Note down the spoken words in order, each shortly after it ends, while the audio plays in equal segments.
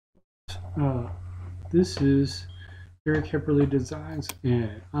This is Eric Hepperle Designs,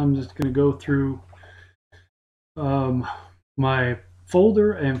 and I'm just going to go through um, my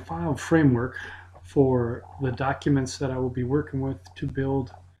folder and file framework for the documents that I will be working with to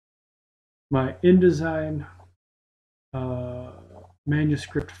build my InDesign uh,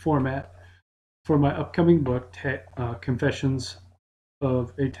 manuscript format for my upcoming book, Confessions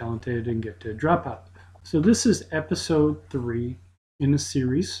of a Talented and Gifted Dropout. So this is episode 3 in the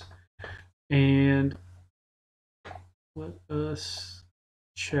series, and let us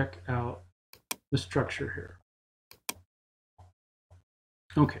check out the structure here.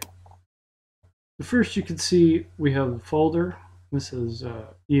 Okay. The first you can see we have the folder. This is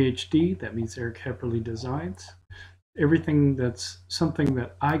EHD, that means Eric Hepperle Designs. Everything that's something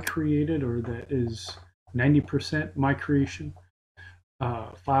that I created or that is 90% my creation,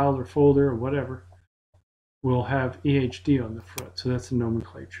 file or folder or whatever, will have EHD on the front. So that's the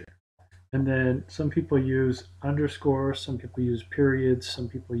nomenclature. And then some people use underscores, some people use periods, some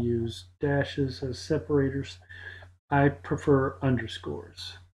people use dashes as separators. I prefer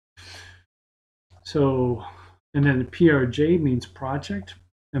underscores. So, and then the PRJ means project,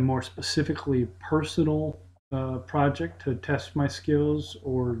 and more specifically, personal project to test my skills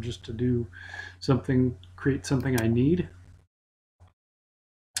or just to do something, create something I need.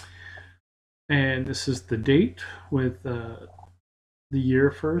 And this is the date with the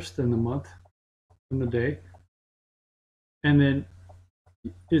year first and the month and the day. And then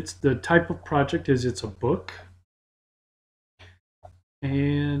it's the type of project is it's a book.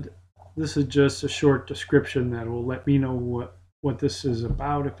 And this is just a short description that will let me know what this is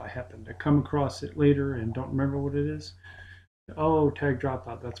about if I happen to come across it later and don't remember what it is. Oh, Tag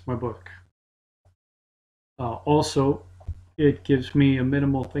Dropout, that's my book. Also, it gives me a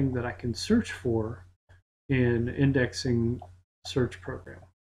minimal thing that I can search for in indexing search program.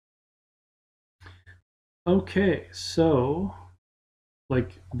 Okay, so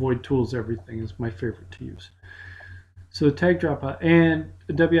like Void Tools Everything is my favorite to use. So tag dropout and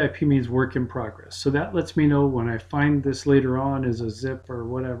WIP means work in progress. So that lets me know when I find this later on as a zip or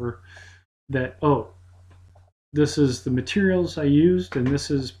whatever that, oh, this is the materials I used and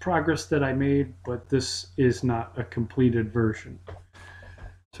this is progress that I made, but this is not a completed version.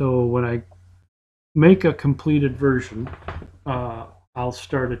 So when I make a completed version, I'll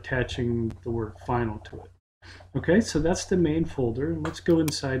start attaching the word final to it. Okay, so that's the main folder. Let's go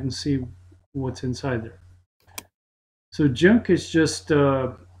inside and see what's inside there. So junk is just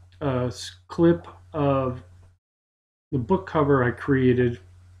a clip of the book cover I created.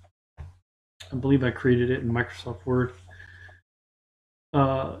 I believe I created it in Microsoft Word.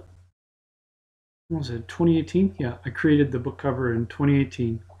 What was it, 2018? Yeah, I created the book cover in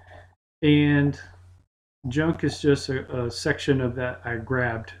 2018. And junk is just a section of that I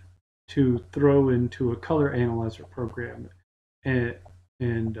grabbed to throw into a color analyzer program and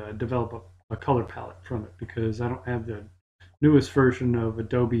develop a color palette from it because I don't have the newest version of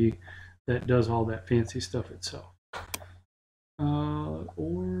Adobe that does all that fancy stuff itself.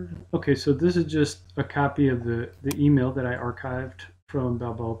 Okay, so this is just a copy of the email that I archived from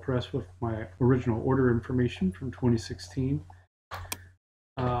Balboa Press with my original order information from 2016.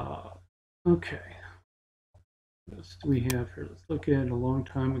 Okay, what else do we have here? Let's look at a long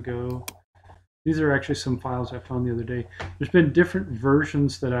time ago. These are actually some files I found the other day. There's been different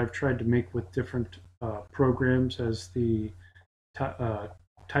versions that I've tried to make with different programs as the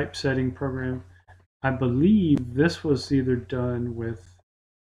typesetting program. I believe this was either done with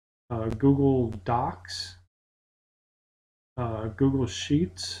Google Docs, Google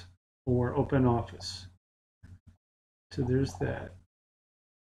Sheets, or OpenOffice. So there's that.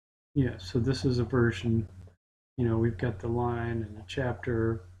 Yeah, so this is a version. You know, we've got the line and the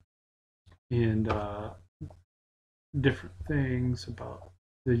chapter and different things about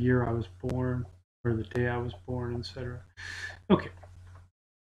the year I was born or the day I was born, etc. Okay.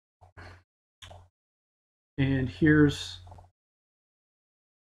 And here's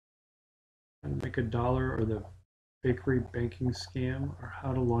how to make $1 or the bakery banking scam or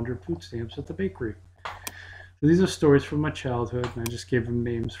how to launder food stamps at the bakery. So these are stories from my childhood, and I just gave them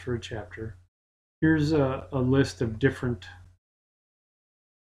names for a chapter. Here's a list of different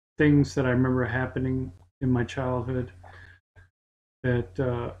things that I remember happening in my childhood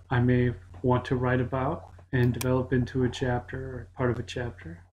that I may want to write about and develop into a chapter or part of a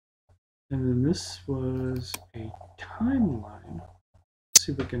chapter. And then this was a timeline. Let's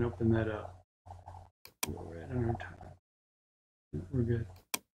see if we can open that up. We're right on our time. We're good.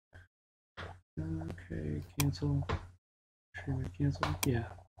 Okay, cancel. Should we cancel? Yeah,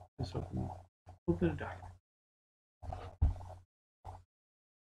 just open a document.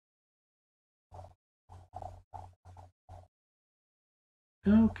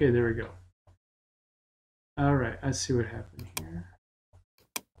 Okay, there we go. All right, I see what happened here.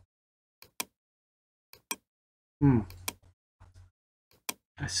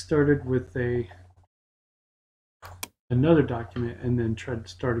 I started with another document and then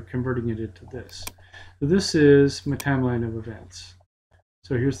started converting it into this. So this is my timeline of events.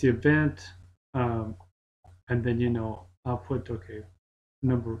 So here's the event, and then I'll put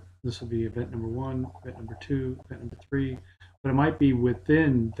this will be event number 1, event number 2, event number 3, but it might be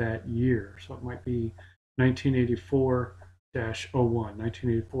within that year. So it might be 1984-01,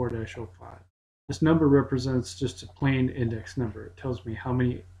 1984-05. This number represents just a plain index number. It tells me how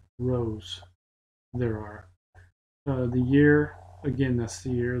many rows there are. The year, again, that's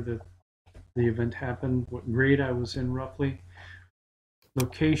the year that the event happened, what grade I was in roughly.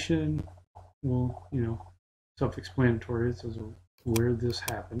 Location, well, self-explanatory. It says where this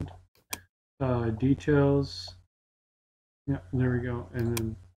happened. Details, yeah, there we go. And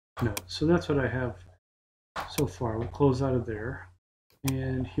then notes. So that's what I have so far. We'll close out of there.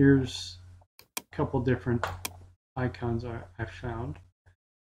 And here's a couple different icons I found.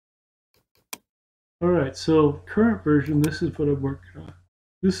 All right, so current version, this is what I'm working on.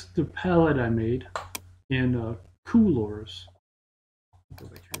 This is the palette I made in Coolors. Go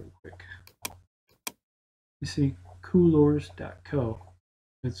back here real quick. You see, coolors.co.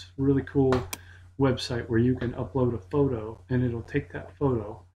 It's a really cool website where you can upload a photo and it'll take that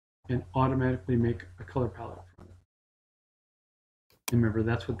photo and automatically make a color palette from it. And remember,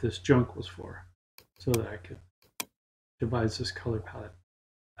 that's what this junk was for, so that I could devise this color palette.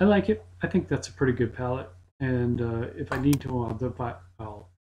 I like it. I think that's a pretty good palette. And if I need to, I'll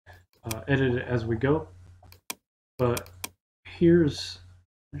edit it as we go. But there's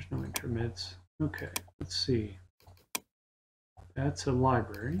no intermids. Okay, let's see. That's a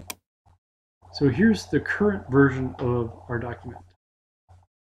library. So here's the current version of our document.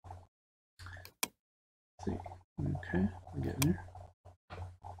 Let's see. Okay, we're getting there.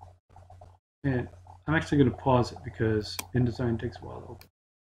 And I'm actually going to pause it because InDesign takes a while to open.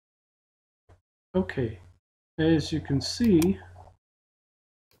 Okay, as you can see,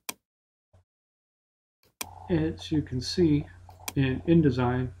 in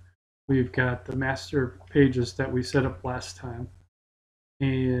InDesign, we've got the master pages that we set up last time,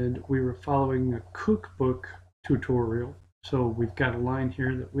 and we were following a cookbook tutorial. So we've got a line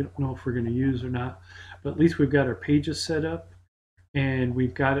here that we don't know if we're going to use or not, but at least we've got our pages set up, and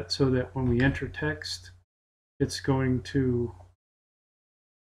we've got it so that when we enter text, it's going to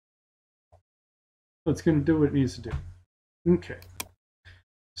do what it needs to do. Okay,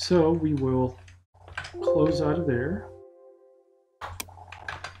 so we will close out of there,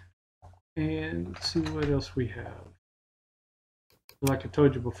 and let's see what else we have. Like I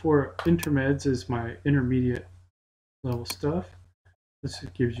told you before, intermeds is my intermediate level stuff. This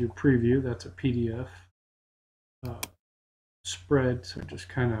gives you a preview. That's a PDF spread, so just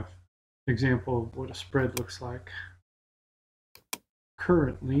kind of example of what a spread looks like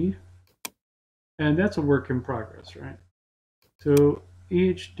currently. And that's a work in progress, right? So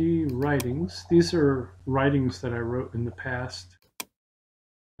EHD Writings, these are writings that I wrote in the past,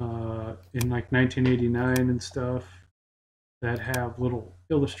 in like 1989 and stuff, that have little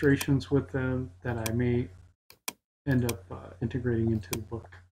illustrations with them that I may end up integrating into the book.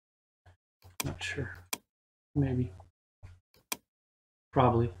 Not sure. Maybe.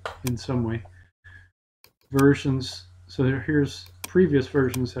 Probably in some way. Versions. So here's previous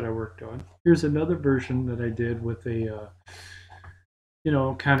versions that I worked on. Here's another version that I did with a,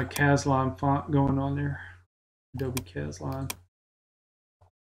 kind of Caslon font going on there. Adobe Caslon.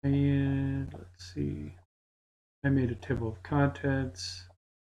 And let's see. I made a table of contents.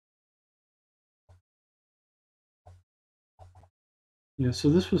 So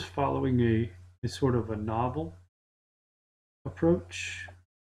this was following a sort of a novel approach,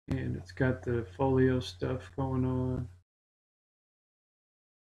 and it's got the folio stuff going on.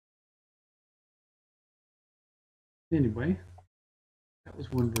 Anyway, that was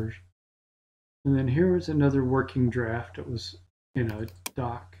one version. And then here was another working draft. It was in a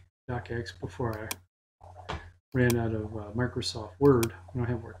docx before I ran out of Microsoft Word. I don't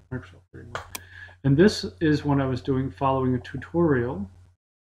have Microsoft Word anymore. And this is when I was following a tutorial.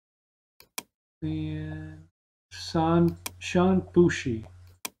 And Sean Bushi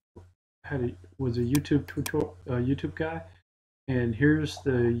was a YouTube guy, and here's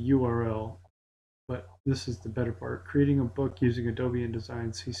the URL. But this is the better part: creating a book using Adobe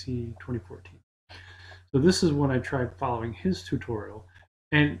InDesign CC 2014. So this is when I tried following his tutorial,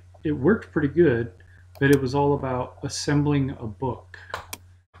 and it worked pretty good. But it was all about assembling a book.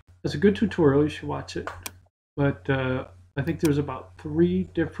 It's a good tutorial. You should watch it. But I think there's about 3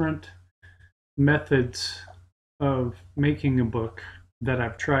 different methods of making a book that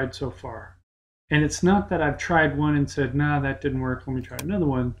I've tried so far. And it's not that I've tried one and said, nah, that didn't work, let me try another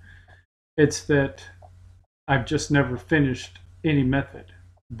one. It's that I've just never finished any method.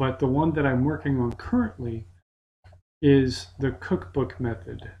 But the one that I'm working on currently is the cookbook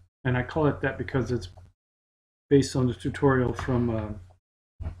method. And I call it that because it's based on the tutorial from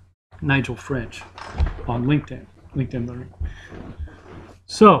Nigel French on LinkedIn Learning.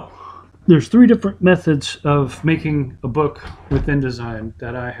 So there's 3 different methods of making a book with InDesign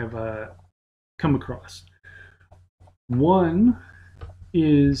that I have come across. One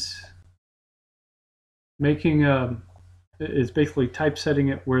is making is basically typesetting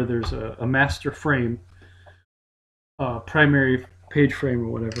it where there's a master frame, primary page frame or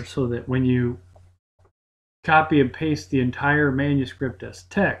whatever, so that when you copy and paste the entire manuscript as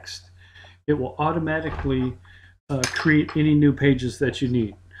text, it will automatically create any new pages that you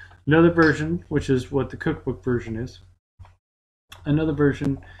need. Another version, which is what the cookbook version is, another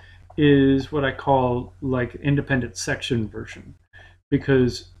version is what I call like independent section version,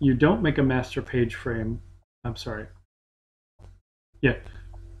 because you don't make a master page frame. I'm sorry. Yeah,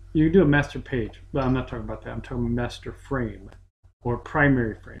 you can do a master page, but I'm not talking about that. I'm talking about master frame or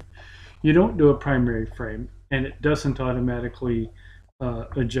primary frame. You don't do a primary frame, and it doesn't automatically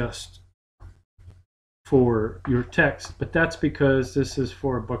adjust for your text, but that's because this is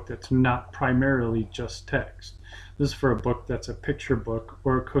for a book that's not primarily just text. This is for a book that's a picture book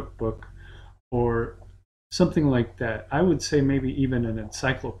or a cookbook or something like that. I would say maybe even an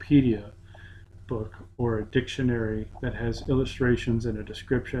encyclopedia book or a dictionary that has illustrations and a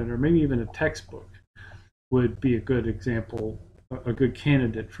description, or maybe even a textbook would be a good example, a good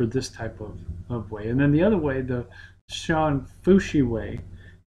candidate for this type of way. And then the other way, the Sean Fushi way,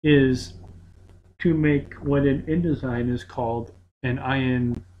 is to make what in InDesign is called an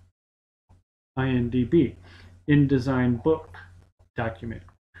INDB, InDesign book document.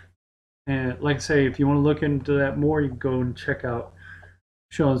 And like I say, if you want to look into that more, you can go and check out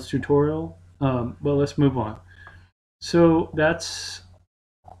Sean's tutorial. But let's move on. So that's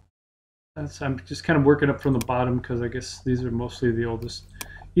I'm just kind of working up from the bottom because I guess these are mostly the oldest.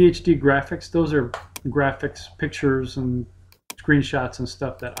 EHD Graphics, those are graphics, pictures, and screenshots and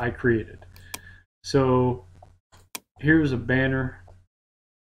stuff that I created. So here's a banner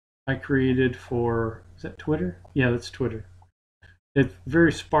I created for, is that Twitter? Yeah, that's Twitter. It's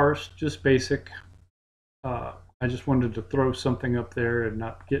very sparse, just basic. I just wanted to throw something up there and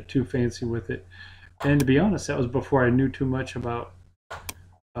not get too fancy with it. And to be honest, that was before I knew too much about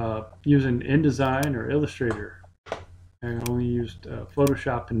using InDesign or Illustrator. I only used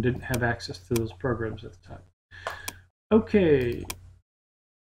Photoshop and didn't have access to those programs at the time. Okay,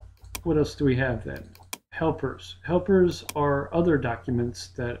 what else do we have then? Helpers. Helpers are other documents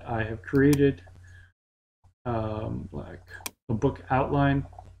that I have created, like a book outline,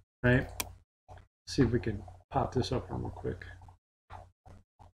 right? Let's see if we can pop this open real quick.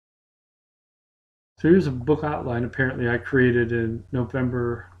 So here's a book outline apparently I created in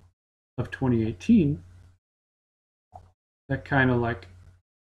November of 2018. That kind of like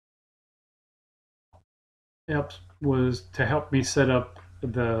was to help me set up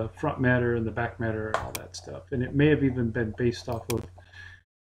the front matter and the back matter and all that stuff. And it may have even been based off of,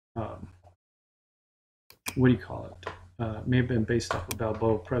 what do you call it? May have been based off of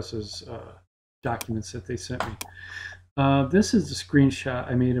Balboa Press's documents that they sent me. This is a screenshot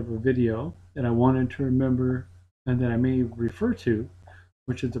I made of a video that I wanted to remember and that I may refer to,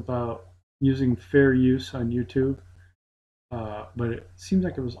 which is about using fair use on YouTube. But it seems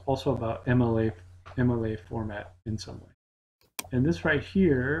like it was also about MLA format in some way. And this right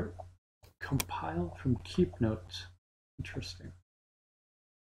here, compiled from Keep Notes. Interesting.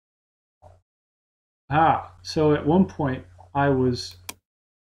 So at one point I was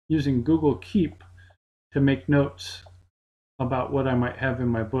using Google Keep to make notes about what I might have in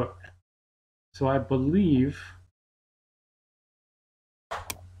my book. So I believe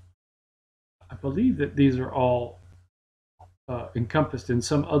that these are all encompassed in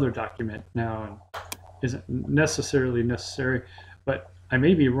some other document now and isn't necessarily necessary, but I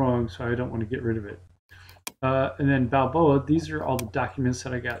may be wrong, so I don't want to get rid of it. And then Balboa, these are all the documents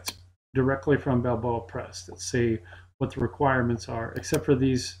that I got directly from Balboa Press that say what the requirements are, except for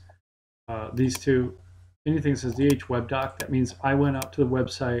these two. Anything that says DH Web Doc, that means I went out to the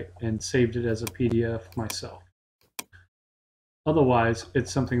website and saved it as a PDF myself. Otherwise,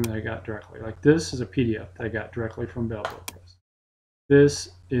 it's something that I got directly. Like this is a PDF that I got directly from Balboa Press.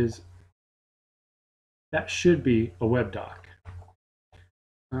 That should be a web doc.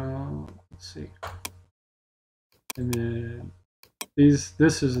 Let's see. And then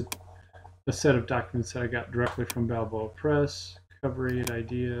this is a set of documents that I got directly from Balboa Press. Cover aid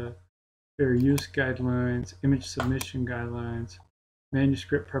idea, fair use guidelines, image submission guidelines,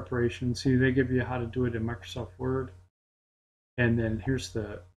 manuscript preparation. See, they give you how to do it in Microsoft Word. And then here's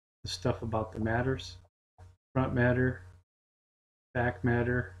the stuff about the matters. Front matter, back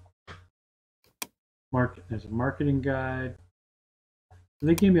matter. There's a marketing guide.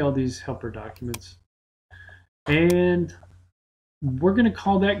 They gave me all these helper documents. And we're going to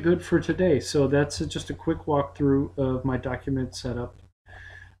call that good for today. So that's just a quick walkthrough of my document setup.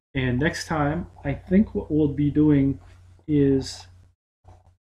 And next time, I think what we'll be doing is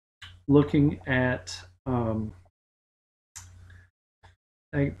looking at,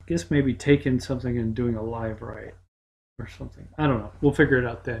 I guess maybe taking something and doing a live write or something. I don't know. We'll figure it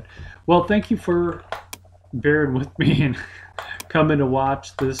out then. Well, thank you for bearing with me and coming to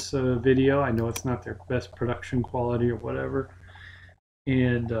watch this video. I know it's not their best production quality or whatever.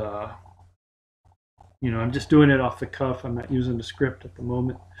 And, you know, I'm just doing it off the cuff. I'm not using the script at the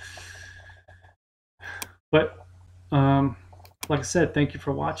moment. But like I said, thank you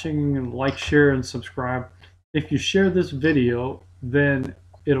for watching, and like, share, and subscribe. If you share this video, then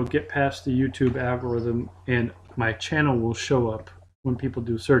it'll get past the YouTube algorithm and my channel will show up when people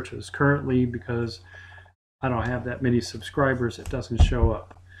do searches. Currently, because I don't have that many subscribers, it doesn't show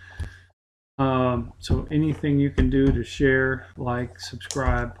up. So anything you can do to share, like,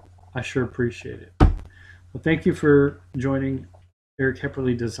 subscribe, I sure appreciate it. Well, thank you for joining Eric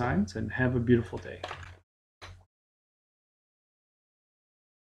Hepperle Designs, and have a beautiful day.